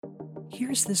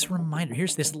Here's this reminder,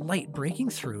 here's this light breaking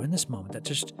through in this moment that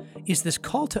just is this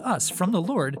call to us from the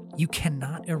Lord. You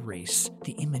cannot erase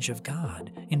the image of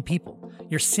God in people.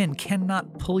 Your sin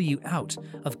cannot pull you out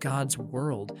of God's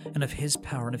world and of His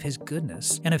power and of His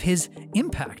goodness and of His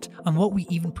impact on what we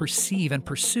even perceive and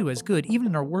pursue as good, even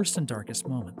in our worst and darkest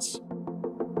moments.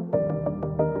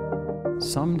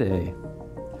 Someday,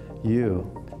 you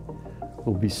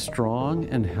will be strong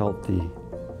and healthy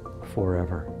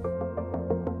forever.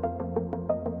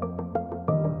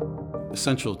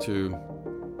 Essential to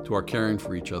our caring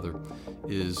for each other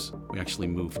is we actually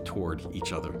move toward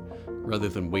each other rather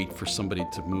than wait for somebody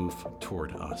to move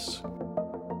toward us.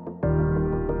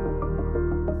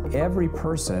 Every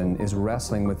person is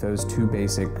wrestling with those two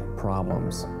basic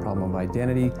problems: problem of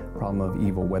identity, problem of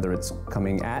evil, whether it's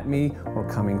coming at me or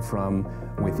coming from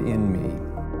within me.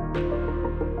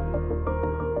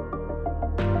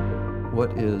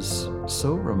 What is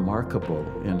so remarkable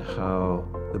in how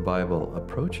the Bible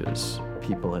approaches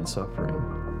people in suffering,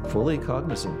 fully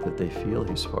cognizant that they feel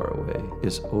He's far away,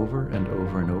 is over and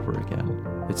over and over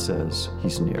again. It says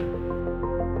He's near.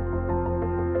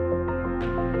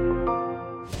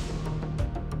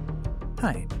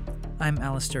 Hi, I'm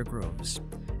Alistair Groves,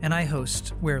 and I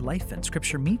host Where Life and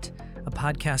Scripture Meet, a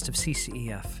podcast of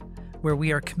CCEF, where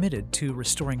we are committed to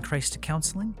restoring Christ to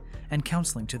counseling and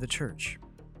counseling to the church.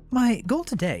 My goal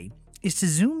today is to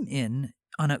zoom in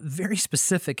on a very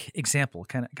specific example,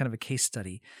 kind of a case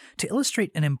study, to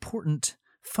illustrate an important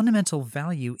fundamental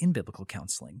value in biblical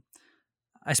counseling.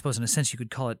 I suppose in a sense you could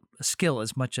call it a skill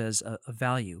as much as a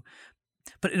value.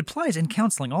 But it applies in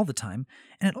counseling all the time,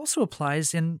 and it also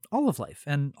applies in all of life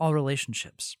and all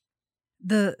relationships.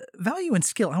 The value and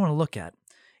skill I want to look at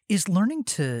is learning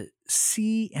to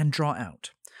see and draw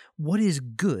out what is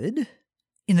good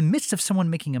in the midst of someone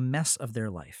making a mess of their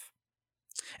life.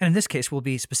 And in this case, we'll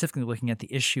be specifically looking at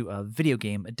the issue of video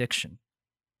game addiction.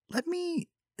 Let me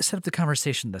set up the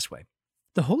conversation this way.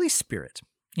 The Holy Spirit,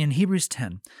 in Hebrews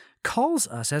 10, calls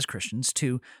us as Christians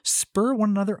to spur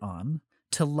one another on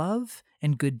to love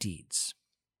and good deeds.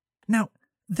 Now,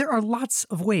 there are lots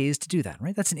of ways to do that,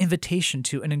 right? That's an invitation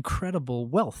to an incredible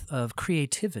wealth of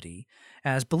creativity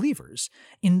as believers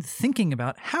in thinking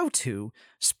about how to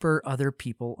spur other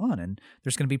people on. And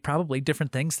there's going to be probably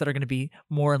different things that are going to be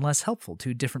more and less helpful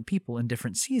to different people in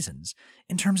different seasons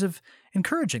in terms of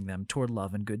encouraging them toward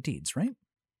love and good deeds, right?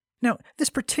 Now, this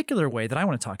particular way that I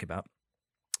want to talk about,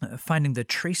 finding the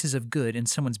traces of good in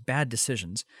someone's bad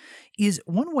decisions, is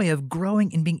one way of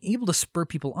growing and being able to spur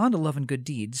people on to love and good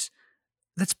deeds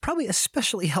that's probably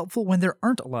especially helpful when there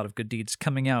aren't a lot of good deeds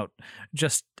coming out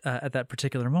just at that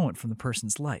particular moment from the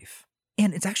person's life.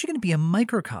 And it's actually going to be a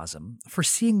microcosm for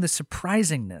seeing the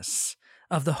surprisingness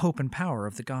of the hope and power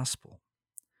of the gospel.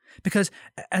 Because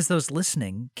as those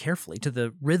listening carefully to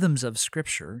the rhythms of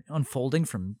Scripture unfolding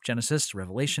from Genesis to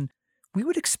Revelation, we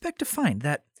would expect to find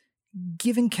that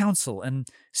giving counsel and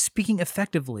speaking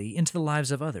effectively into the lives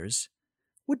of others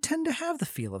would tend to have the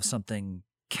feel of something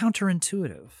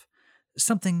counterintuitive,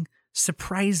 something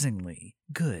surprisingly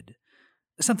good,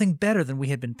 something better than we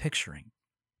had been picturing.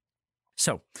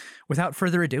 So, without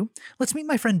further ado, let's meet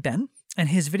my friend Ben and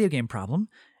his video game problem,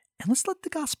 and let's let the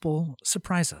gospel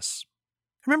surprise us.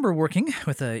 I remember working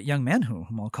with a young man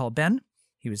whom I'll call Ben.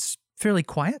 He was fairly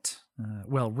quiet,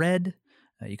 well-read.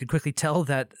 You could quickly tell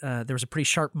that there was a pretty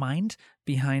sharp mind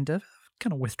behind a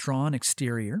kind of withdrawn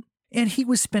exterior. And he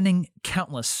was spending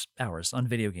countless hours on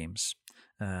video games.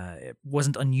 It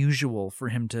wasn't unusual for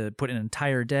him to put an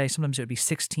entire day. Sometimes it would be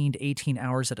 16 to 18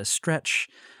 hours at a stretch,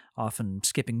 often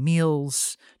skipping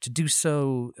meals to do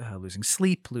so, losing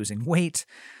sleep, losing weight,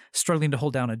 struggling to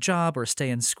hold down a job or stay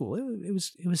in school. It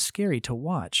was scary to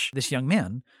watch this young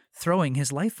man throwing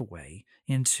his life away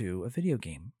into a video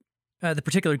game. The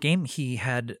particular game he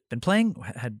had been playing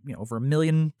had over 1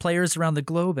 million players around the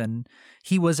globe, and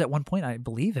he was at one point, I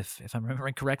believe, if I'm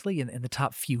remembering correctly, in the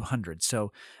top few hundred.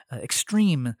 So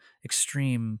extreme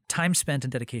time spent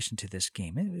and dedication to this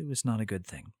game. It was not a good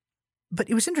thing. But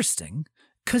it was interesting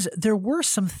because there were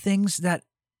some things that,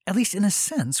 at least in a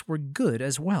sense, were good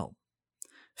as well.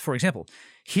 For example,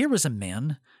 here was a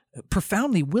man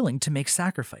profoundly willing to make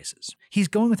sacrifices. He's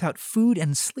going without food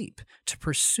and sleep to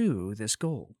pursue this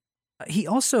goal. He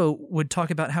also would talk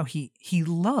about how he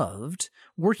loved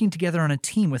working together on a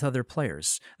team with other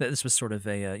players. That this was sort of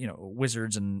a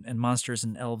wizards and monsters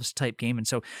and elves type game, and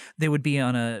so they would be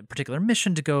on a particular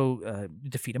mission to go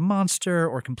defeat a monster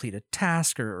or complete a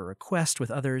task or a quest with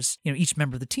others. Each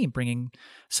member of the team bringing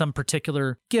some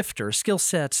particular gift or skill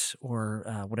set or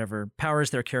whatever powers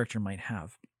their character might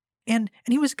have. And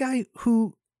he was a guy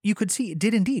who you could see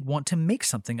did indeed want to make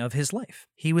something of his life.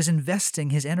 He was investing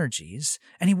his energies,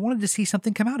 and he wanted to see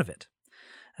something come out of it.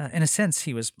 In a sense,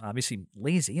 he was obviously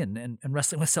lazy and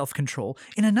wrestling with self-control.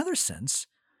 In another sense,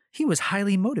 he was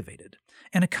highly motivated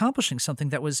and accomplishing something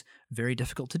that was very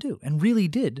difficult to do and really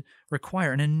did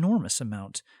require an enormous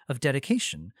amount of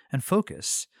dedication and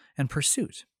focus and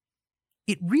pursuit.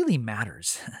 It really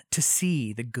matters to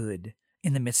see the good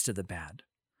in the midst of the bad.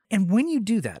 And when you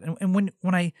do that, and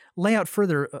when I lay out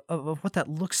further of what that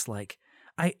looks like,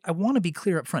 I want to be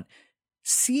clear up front.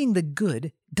 Seeing the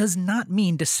good does not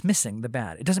mean dismissing the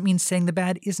bad. It doesn't mean saying the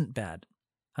bad isn't bad.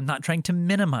 I'm not trying to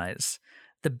minimize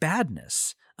the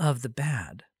badness of the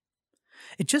bad.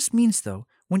 It just means, though,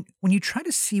 when you try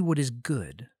to see what is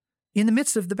good in the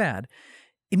midst of the bad,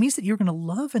 it means that you're going to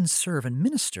love and serve and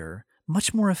minister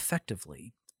much more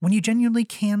effectively when you genuinely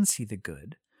can see the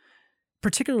good,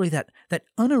 particularly that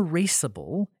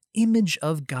unerasable image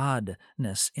of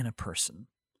Godness in a person,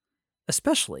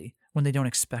 especially when they don't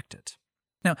expect it.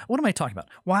 Now, what am I talking about?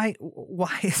 Why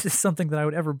is this something that I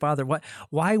would ever bother?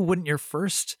 Why wouldn't your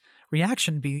first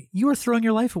reaction be, you are throwing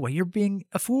your life away, you're being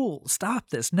a fool, stop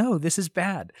this, no, this is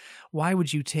bad? Why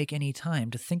would you take any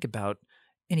time to think about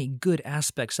any good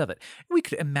aspects of it? We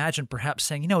could imagine perhaps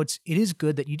saying, it is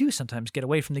good that you do sometimes get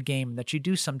away from the game, that you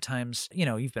do sometimes,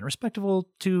 you've been respectful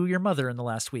to your mother in the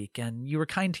last week, and you were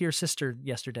kind to your sister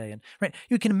yesterday, and right,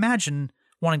 you can imagine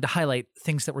wanting to highlight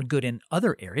things that were good in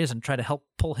other areas and try to help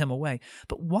pull him away.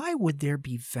 But why would there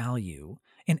be value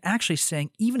in actually saying,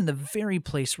 even in the very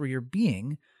place where you're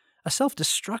being a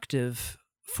self-destructive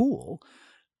fool,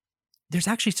 there's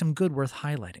actually some good worth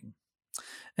highlighting?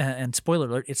 And spoiler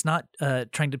alert, it's not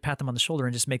trying to pat them on the shoulder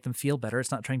and just make them feel better. It's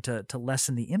not trying to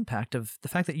lessen the impact of the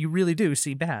fact that you really do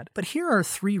see bad. But here are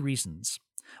 3 reasons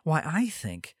why I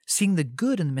think seeing the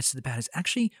good in the midst of the bad is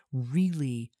actually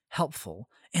really helpful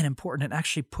and important and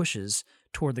actually pushes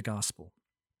toward the gospel.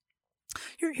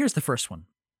 Here's the first one.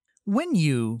 When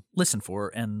you listen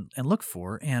for and look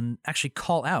for and actually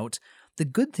call out the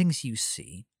good things you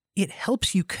see, it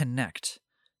helps you connect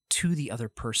to the other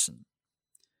person.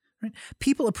 Right?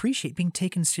 People appreciate being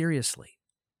taken seriously.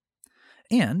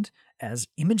 And as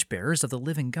image bearers of the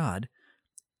living God,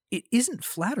 it isn't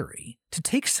flattery to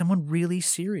take someone really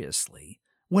seriously,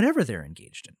 whatever they're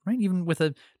engaged in, right? Even with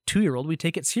a 2-year-old, we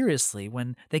take it seriously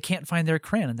when they can't find their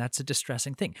crayon, and that's a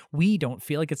distressing thing. We don't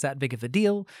feel like it's that big of a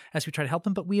deal as we try to help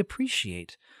them, but we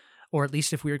appreciate, or at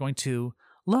least if we are going to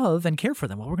love and care for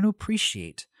them, well, we're going to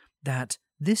appreciate that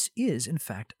this is, in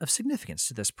fact, of significance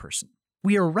to this person.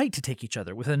 We are right to take each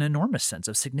other with an enormous sense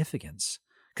of significance,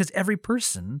 because every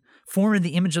person formed in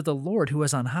the image of the Lord who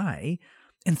is on high,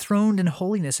 enthroned in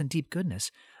holiness and deep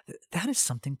goodness, that is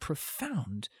something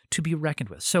profound to be reckoned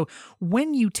with. So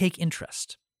when you take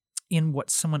interest in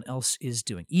what someone else is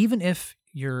doing, even if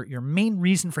your main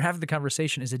reason for having the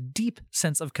conversation is a deep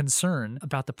sense of concern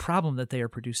about the problem that they are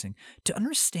producing, to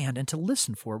understand and to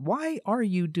listen for, why are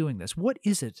you doing this? What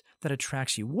is it that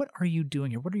attracts you? What are you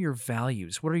doing here? What are your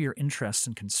values? What are your interests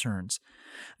and concerns?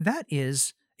 That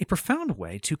is a profound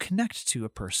way to connect to a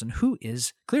person who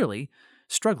is clearly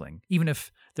struggling, even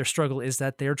if their struggle is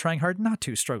that they're trying hard not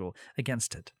to struggle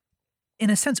against it. In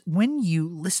a sense, when you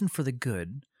listen for the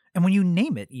good, and when you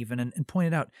name it even and point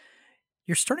it out,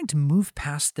 you're starting to move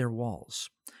past their walls.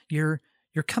 You're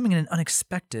coming in an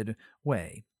unexpected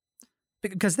way,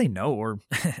 because they know, or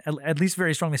at least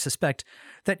very strongly suspect,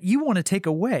 that you want to take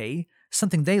away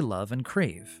something they love and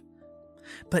crave.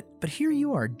 But here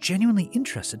you are, genuinely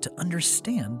interested to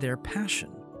understand their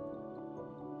passion.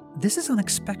 This is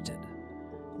unexpected.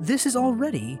 This is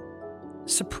already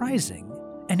surprising,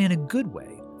 and in a good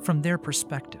way from their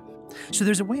perspective. So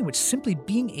there's a way in which simply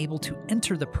being able to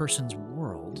enter the person's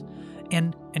world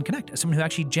and connect as someone who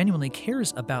actually genuinely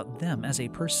cares about them as a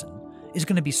person is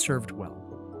going to be served well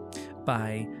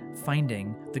by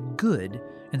finding the good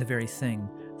in the very thing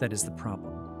that is the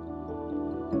problem.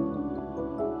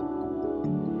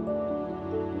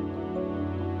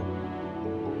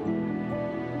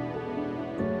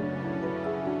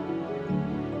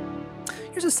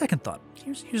 Here's a second thought.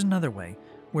 Here's another way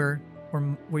where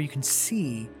you can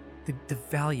see the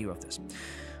value of this.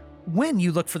 When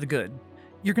you look for the good,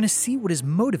 you're going to see what is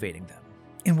motivating them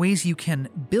in ways you can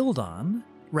build on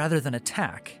rather than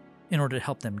attack in order to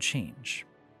help them change.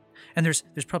 And there's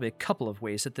probably a couple of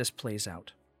ways that this plays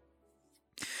out.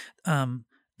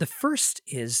 The first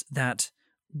is that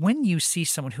when you see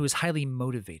someone who is highly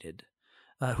motivated,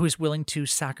 who is willing to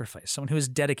sacrifice, someone who is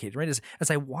dedicated, right?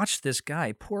 As I watched this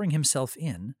guy pouring himself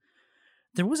in,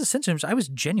 there was a sense in which I was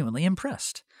genuinely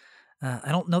impressed.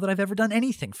 I don't know that I've ever done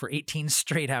anything for 18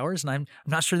 straight hours, and I'm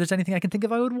not sure there's anything I can think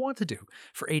of I would want to do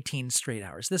for 18 straight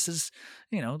hours. This is,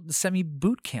 the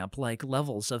semi-boot camp-like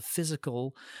levels of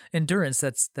physical endurance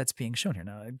that's being shown here.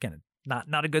 Now, again,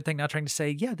 not a good thing, not trying to say,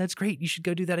 yeah, that's great, you should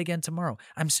go do that again tomorrow.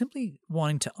 I'm simply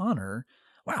wanting to honor,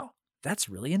 wow, that's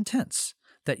really intense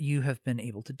that you have been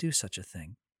able to do such a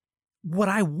thing. What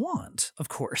I want, of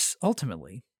course,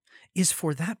 ultimately, is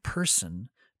for that person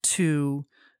to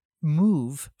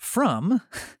move from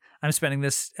I'm spending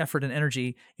this effort and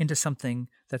energy into something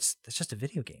that's just a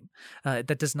video game,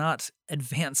 that does not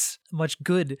advance much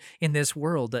good in this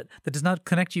world, that does not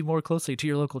connect you more closely to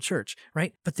your local church,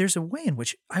 right? But there's a way in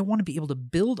which I want to be able to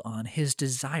build on his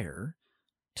desire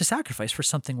to sacrifice for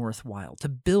something worthwhile, to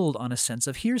build on a sense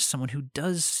of here's someone who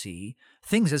does see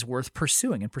things as worth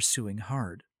pursuing and pursuing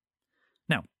hard.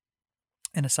 Now,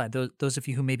 and aside, those of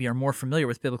you who maybe are more familiar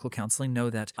with biblical counseling know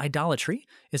that idolatry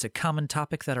is a common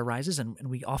topic that arises, and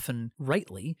we often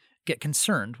rightly get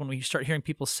concerned when we start hearing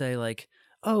people say like,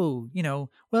 oh,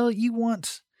 well, you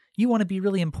want to be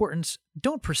really important.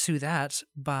 Don't pursue that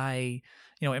by,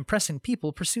 impressing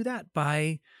people. Pursue that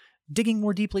by digging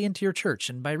more deeply into your church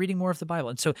and by reading more of the Bible.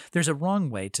 And so there's a wrong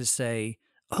way to say,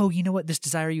 oh, you know what, this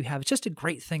desire you have, it's just a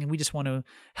great thing, and we just want to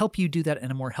help you do that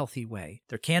in a more healthy way.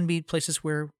 There can be places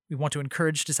where we want to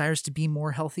encourage desires to be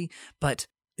more healthy, but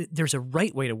there's a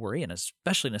right way to worry, and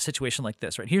especially in a situation like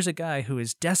this, right? Here's a guy who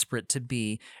is desperate to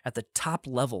be at the top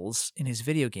levels in his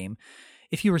video game.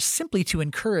 If you were simply to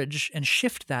encourage and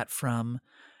shift that from,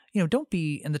 don't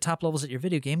be in the top levels at your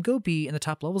video game, go be in the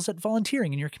top levels at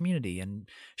volunteering in your community and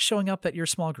showing up at your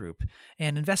small group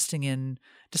and investing in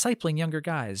discipling younger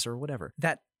guys or whatever.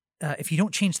 That, if you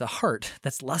don't change the heart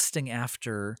that's lusting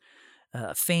after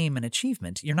fame and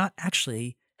achievement, you're not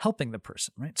actually helping the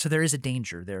person, right? So there is a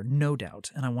danger there, no doubt,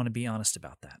 and I want to be honest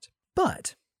about that.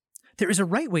 But there is a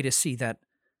right way to see that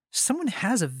someone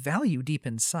has a value deep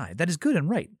inside that is good and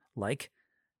right, like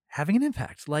having an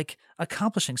impact, like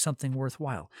accomplishing something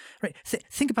worthwhile, right?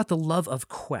 Think about the love of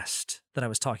quest that I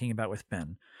was talking about with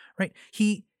Ben, right?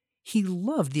 He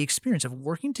loved the experience of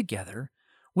working together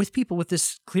with people with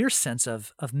this clear sense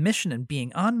of mission and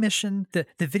being on mission. The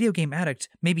video game addict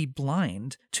may be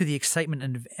blind to the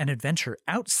excitement and adventure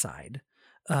outside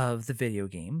of the video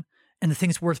game and the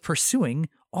things worth pursuing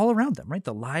all around them, right?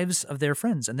 The lives of their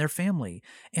friends and their family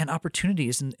and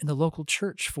opportunities in the local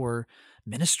church for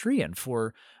ministry and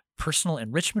for personal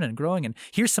enrichment and growing. And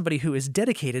here's somebody who is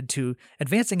dedicated to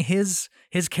advancing his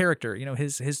character,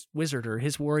 his wizard or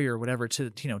his warrior or whatever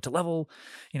to level,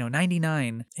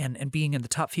 99 and being in the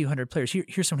top few hundred players.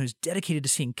 Here's someone who's dedicated to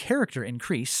seeing character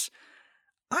increase.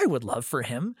 I would love for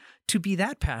him to be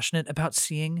that passionate about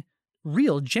seeing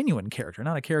real, genuine character,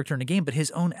 not a character in a game, but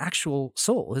his own actual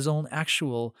soul, his own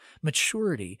actual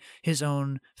maturity, his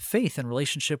own faith and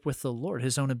relationship with the Lord,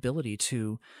 his own ability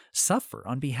to suffer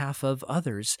on behalf of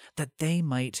others that they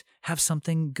might have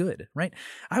something good, right?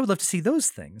 I would love to see those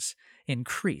things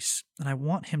increase, and I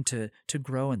want him to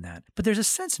grow in that. But there's a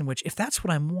sense in which if that's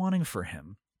what I'm wanting for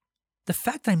him, the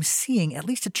fact that I'm seeing at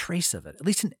least a trace of it, at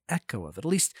least an echo of it, at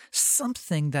least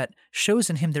something that shows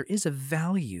in him there is a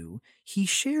value he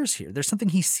shares here. There's something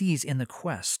he sees in the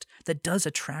quest that does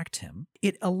attract him.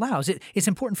 It's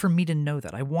important for me to know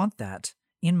that. I want that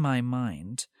in my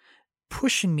mind,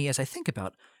 pushing me as I think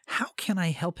about how can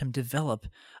I help him develop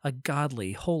a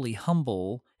godly, holy,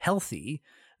 humble, healthy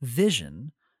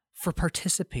vision for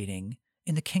participating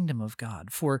in the kingdom of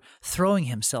God, for throwing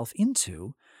himself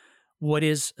into what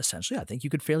is essentially, I think you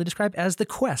could fairly describe as the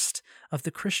quest of the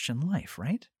Christian life,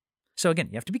 right? So again,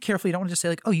 you have to be careful. You don't want to just say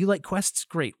like, oh, you like quests?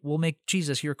 Great. We'll make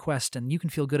Jesus your quest and you can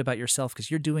feel good about yourself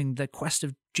because you're doing the quest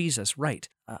of Jesus, right?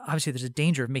 Obviously, there's a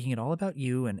danger of making it all about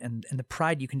you and the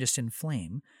pride you can just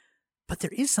inflame. But there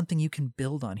is something you can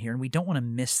build on here, and we don't want to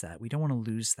miss that. We don't want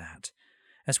to lose that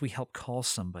as we help call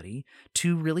somebody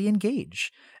to really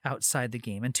engage outside the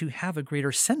game and to have a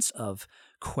greater sense of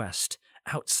quest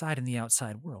outside in the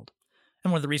outside world.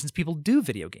 And one of the reasons people do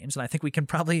video games, and I think we can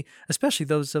probably, especially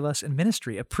those of us in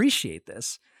ministry, appreciate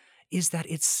this, is that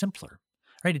it's simpler,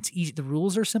 right? It's easy. The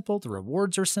rules are simple. The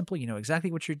rewards are simple. You know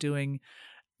exactly what you're doing.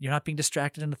 You're not being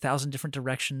distracted in 1,000 different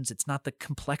directions. It's not the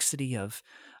complexity of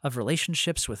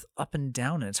relationships with up and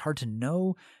down, and it's hard to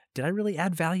know, did I really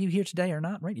add value here today or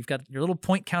not, right? You've got your little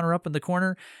point counter up in the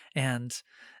corner, and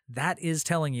that is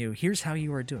telling you, here's how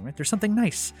you are doing, right? There's something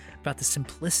nice about the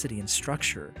simplicity and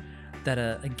structure that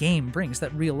a game brings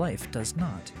that real life does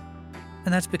not.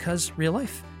 And that's because real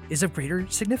life is of greater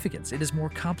significance. It is more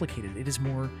complicated. It is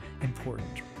more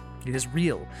important. It is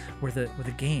real, where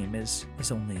the game is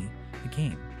only a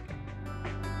game.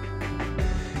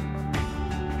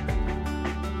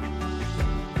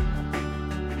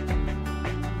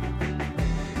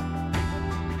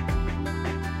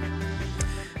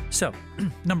 So,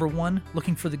 number one,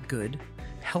 looking for the good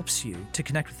helps you to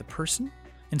connect with the person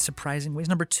in surprising ways.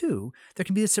 Number two, there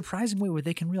can be a surprising way where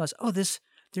they can realize,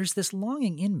 there's this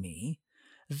longing in me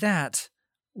that,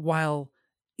 while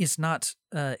it's not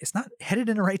headed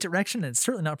in the right direction and it's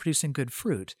certainly not producing good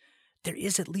fruit, there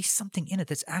is at least something in it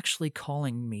that's actually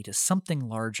calling me to something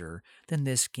larger than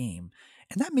this game.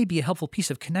 And that may be a helpful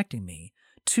piece of connecting me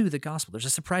to the gospel. There's a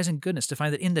surprising goodness to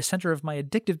find that in the center of my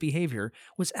addictive behavior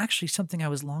was actually something I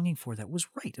was longing for that was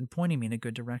right and pointing me in a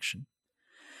good direction.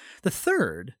 The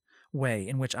third way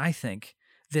in which I think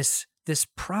this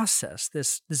process,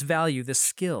 this value, this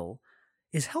skill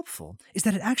is helpful is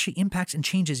that it actually impacts and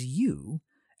changes you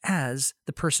as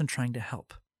the person trying to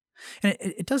help. And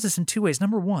it does this in two ways.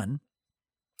 Number one,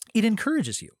 it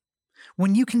encourages you.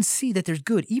 When you can see that there's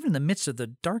good, even in the midst of the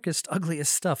darkest,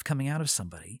 ugliest stuff coming out of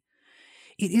somebody,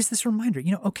 it is this reminder,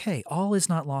 okay, all is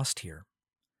not lost here.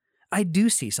 I do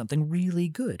see something really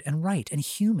good and right and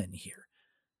human here.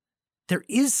 There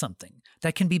is something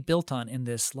that can be built on in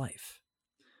this life.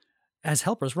 As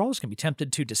helpers, we're always going to be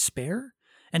tempted to despair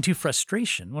and to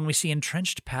frustration when we see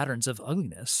entrenched patterns of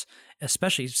ugliness,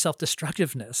 especially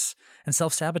self-destructiveness and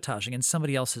self-sabotaging in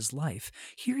somebody else's life.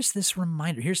 Here's this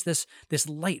reminder, here's this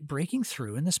light breaking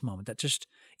through in this moment that just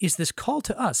is this call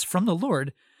to us from the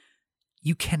Lord.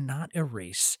 You cannot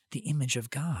erase the image of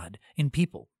God in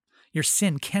people. Your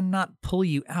sin cannot pull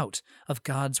you out of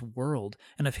God's world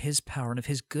and of His power and of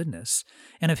His goodness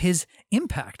and of His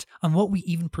impact on what we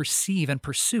even perceive and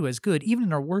pursue as good, even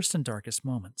in our worst and darkest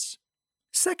moments.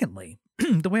 Secondly,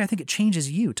 the way I think it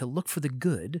changes you to look for the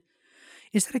good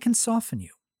is that it can soften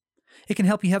you. It can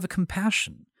help you have a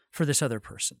compassion for this other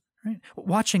person. Right?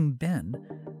 Watching Ben,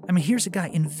 here's a guy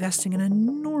investing an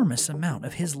enormous amount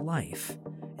of his life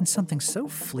in something so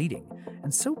fleeting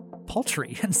and so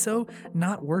paltry and so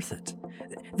not worth it.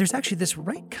 There's actually this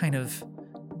right kind of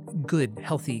good,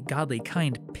 healthy, godly,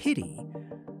 kind pity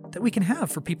that we can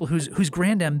have for people whose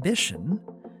grand ambition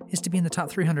is to be in the top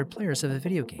 300 players of a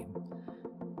video game.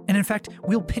 And in fact,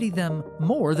 we'll pity them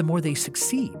more the more they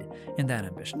succeed in that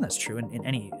ambition. That's true in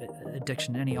any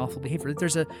addiction, any awful behavior.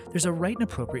 There's a right and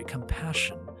appropriate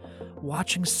compassion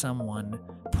watching someone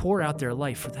pour out their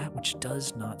life for that which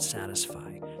does not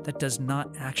satisfy, that does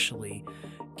not actually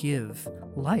give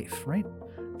life, right?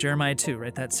 Jeremiah 2,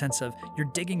 right? That sense of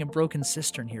you're digging a broken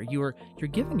cistern here. You're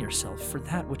giving yourself for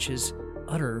that which is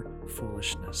utter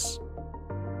foolishness.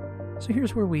 So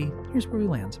here's where we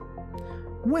land.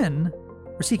 When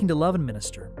we're seeking to love and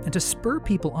minister and to spur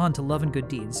people on to love and good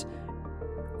deeds,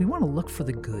 we want to look for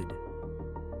the good,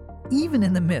 even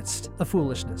in the midst of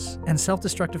foolishness and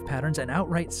self-destructive patterns and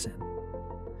outright sin.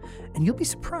 And you'll be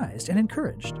surprised and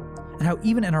encouraged at how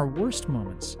even in our worst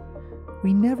moments,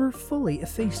 we never fully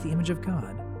efface the image of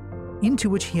God into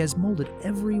which He has molded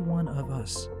every one of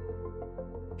us.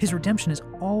 His redemption is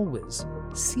always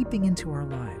seeping into our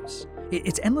lives.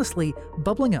 It's endlessly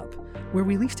bubbling up where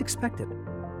we least expect it.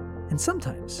 And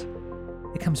sometimes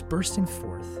it comes bursting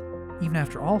forth even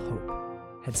after all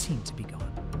hope had seemed to be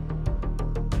gone.